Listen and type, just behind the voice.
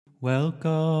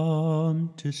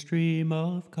Welcome to Stream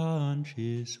of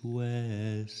Conscious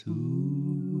West.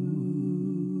 Ooh.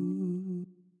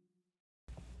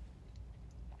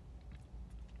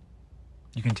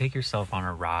 You can take yourself on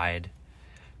a ride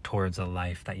towards a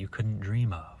life that you couldn't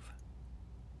dream of.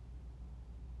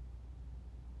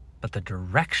 But the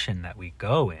direction that we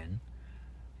go in,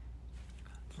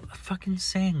 fucking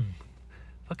sing,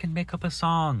 fucking make up a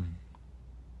song,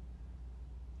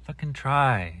 fucking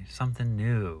try something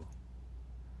new.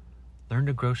 Learn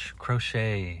to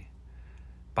crochet,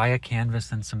 buy a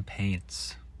canvas and some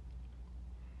paints.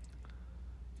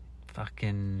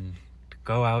 Fucking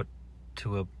go out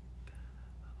to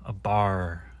a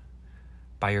bar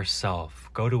by yourself.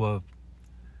 Go to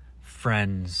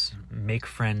make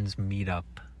friends meetup.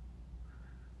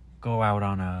 Go out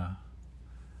on a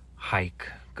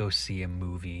hike. Go see a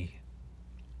movie.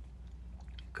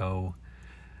 Go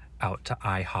out to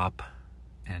IHOP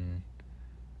and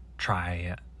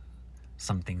try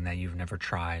something that you've never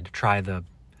tried. Try the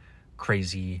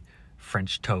crazy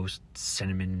French toast,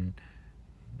 cinnamon,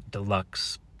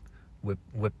 deluxe,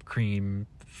 whipped cream,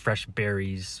 fresh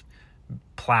berries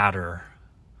platter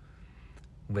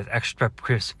with extra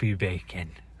crispy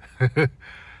bacon.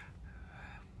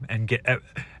 and get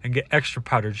extra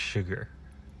powdered sugar.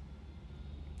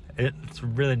 It's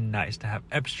really nice to have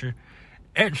extra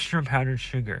powdered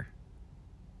sugar.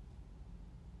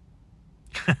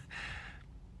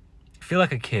 Feel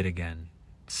like a kid again.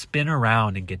 Spin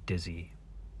around and get dizzy.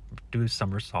 Do a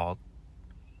somersault.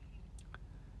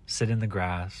 Sit in the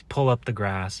grass. Pull up the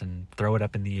grass and throw it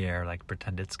up in the air like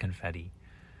pretend it's confetti.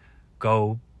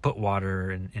 Go put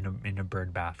water in a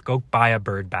bird bath. Go buy a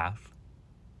bird bath.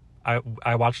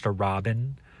 I watched a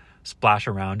robin splash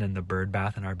around in the bird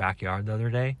bath in our backyard the other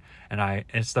day, and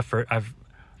I've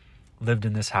lived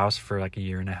in this house for like a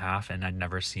year and a half, and I'd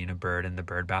never seen a bird in the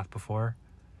bird bath before,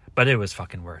 but it was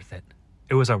fucking worth it.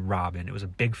 It was a robin. It was a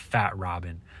big fat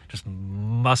robin just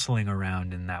muscling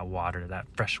around in that water, that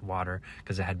fresh water,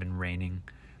 because it had been raining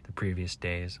the previous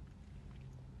days.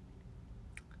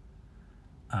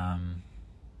 Go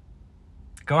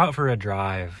out for a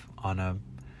drive on a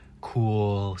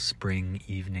cool spring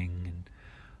evening and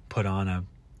put on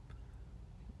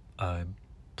a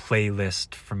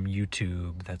playlist from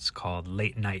YouTube that's called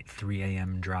Late Night 3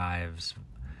 a.m. Drives,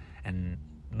 and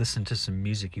listen to some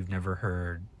music you've never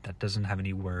heard that doesn't have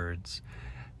any words,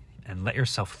 and let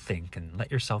yourself think and let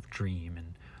yourself dream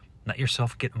and let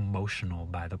yourself get emotional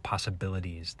by the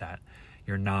possibilities that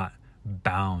you're not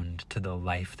bound to the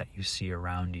life that you see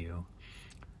around you.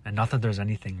 And not that there's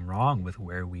anything wrong with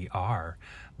where we are,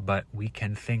 but we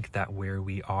can think that where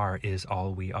we are is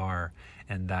all we are,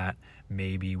 and that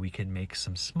maybe we can make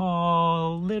some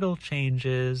small little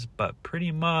changes, but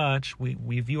pretty much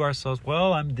we view ourselves,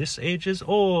 well, I'm this age is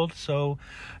old, so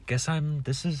I guess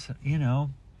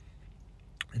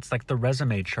it's like the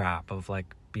resume trap of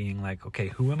like being like, okay,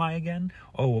 who am I again?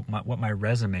 Oh, what my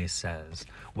resume says.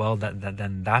 Well,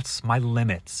 then that's my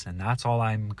limits, and that's all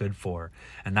I'm good for,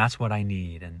 and that's what I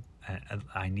need, and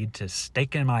I need to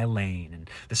stake in my lane, and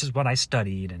this is what I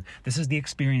studied, and this is the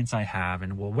experience I have,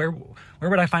 and well, where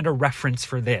would I find a reference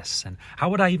for this, and how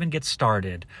would I even get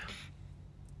started?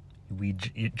 I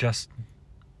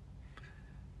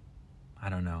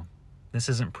don't know. This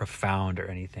isn't profound or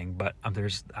anything, but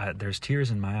there's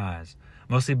tears in my eyes.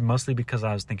 Mostly because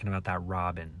I was thinking about that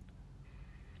robin.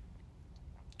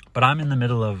 But I'm in the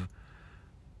middle of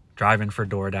driving for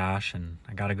DoorDash, and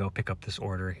I gotta go pick up this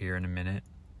order here in a minute.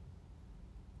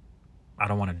 I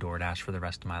don't want to DoorDash for the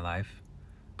rest of my life.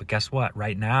 But guess what?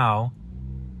 Right now,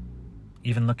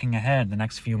 even looking ahead the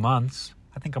next few months,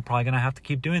 I think I'm probably gonna have to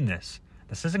keep doing this.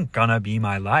 This isn't gonna be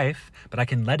my life, but I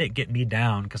can let it get me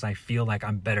down because I feel like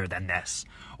I'm better than this.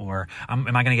 Or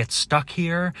am I gonna get stuck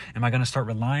here? Am I gonna start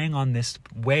relying on this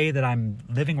way that I'm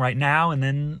living right now, and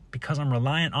then because I'm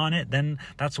reliant on it, then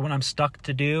that's what I'm stuck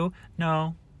to do?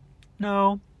 No,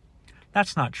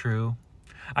 that's not true.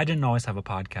 I didn't always have a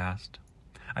podcast.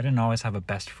 I didn't always have a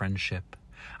best friendship.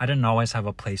 I didn't always have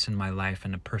a place in my life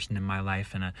and a person in my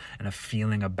life and a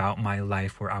feeling about my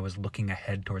life where I was looking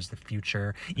ahead towards the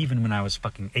future, even when I was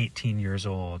fucking 18 years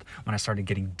old, when I started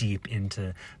getting deep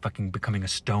into fucking becoming a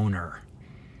stoner.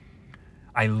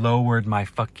 I lowered my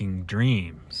fucking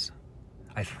dreams.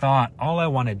 I thought all I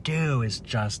want to do is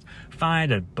just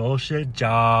find a bullshit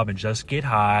job and just get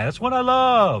high. That's what I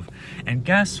love. And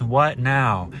guess what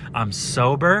now? I'm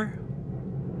sober.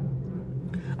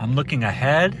 I'm looking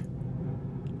ahead.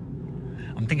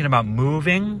 I'm thinking about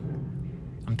moving.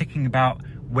 I'm thinking about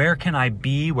where can I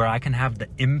be, where I can have the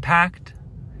impact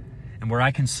and where I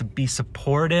can be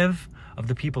supportive of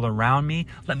the people around me.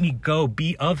 Let me go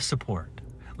be of support.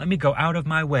 Let me go out of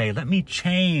my way. Let me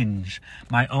change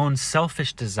my own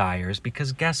selfish desires,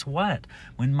 because guess what?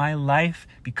 When my life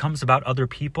becomes about other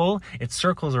people, it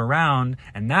circles around,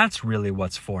 and that's really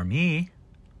what's for me.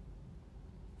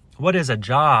 What is a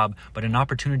job but an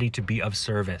opportunity to be of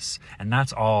service? And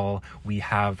that's all we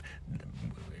have.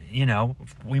 You know,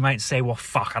 we might say, well,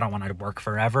 fuck, I don't want to work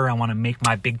forever. I want to make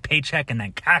my big paycheck and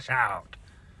then cash out.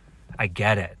 I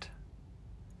get it.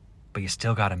 But you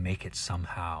still got to make it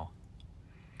somehow.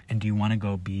 And do you want to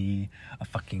go be a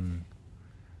fucking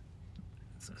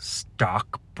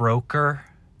stockbroker?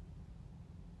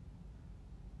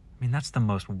 I mean, that's the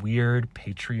most weird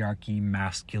patriarchy,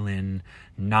 masculine,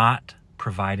 not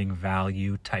providing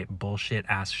value type bullshit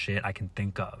ass shit I can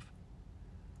think of.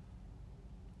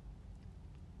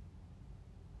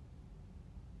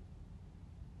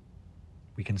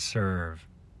 We can serve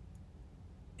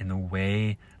in the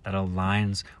way that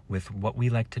aligns with what we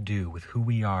like to do, with who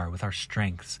we are, with our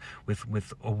strengths,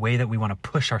 with a way that we want to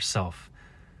push ourselves.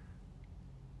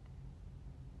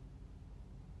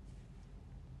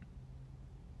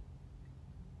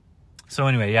 So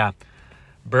anyway, yeah,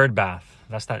 bird bath,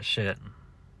 that's that shit.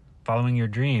 Following your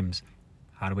dreams.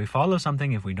 How do we follow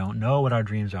something if we don't know what our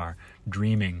dreams are?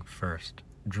 Dreaming first.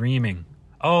 Dreaming.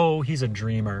 Oh, he's a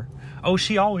dreamer. Oh,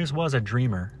 she always was a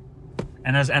dreamer.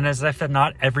 And as if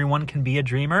not everyone can be a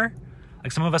dreamer.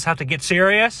 Like, some of us have to get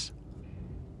serious.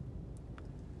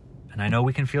 And I know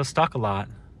we can feel stuck a lot.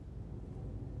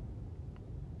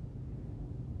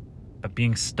 But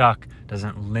being stuck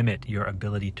doesn't limit your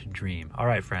ability to dream. All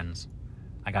right, friends.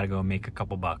 I gotta go make a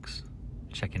couple bucks.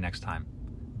 Check you next time.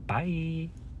 Bye.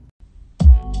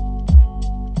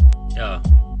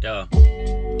 Yo,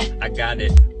 I got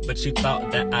it, but you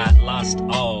thought that I lost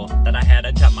all, that I had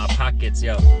to tap my pockets,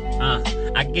 yo.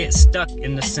 I get stuck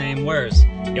in the same words.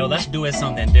 Yo, let's do it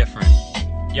something different.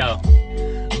 Yo,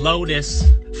 lotus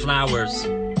flowers,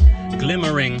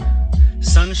 glimmering,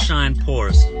 sunshine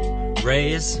pours,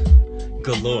 rays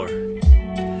galore.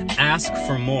 Ask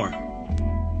for more.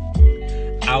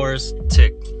 Hours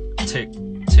tick, tick,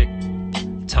 tick,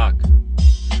 tock.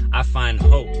 I find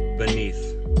hope beneath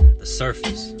the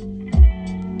surface.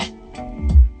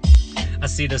 I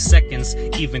see the seconds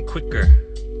even quicker,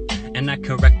 and I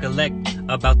can recollect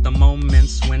about the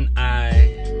moments when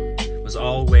I was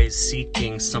always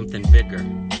seeking something bigger.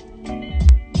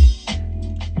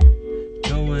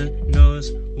 No one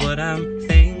knows what I'm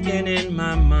thinking in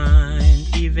my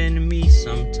mind, even me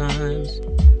sometimes.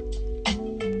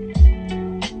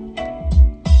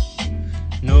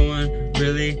 No one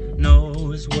really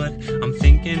knows what I'm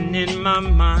thinking in my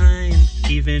mind,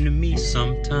 even me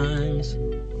sometimes.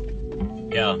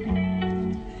 Yeah,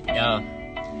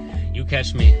 you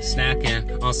catch me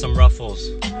snacking on some Ruffles,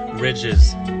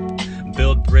 ridges,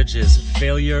 build bridges.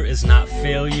 Failure is not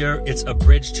failure, it's a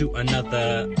bridge to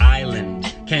another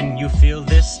island. Can you feel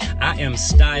this? I am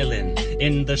styling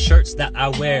in the shirts that I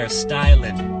wear,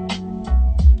 styling.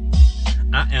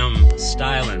 I am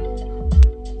styling.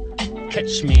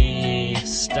 Catch me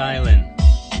styling.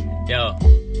 Yo,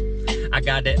 I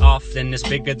got it off and it's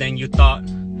bigger than you thought.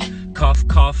 Cough,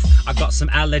 cough, I got some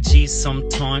allergies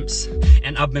sometimes,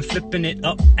 and I've been flipping it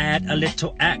up, add a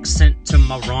little accent to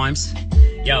my rhymes.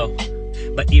 Yo,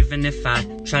 but even if I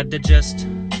tried to just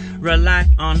rely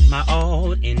on my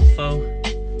old info,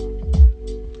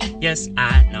 yes,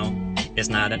 I know it's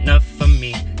not enough for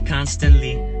me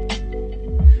constantly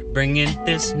bringing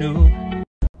this new.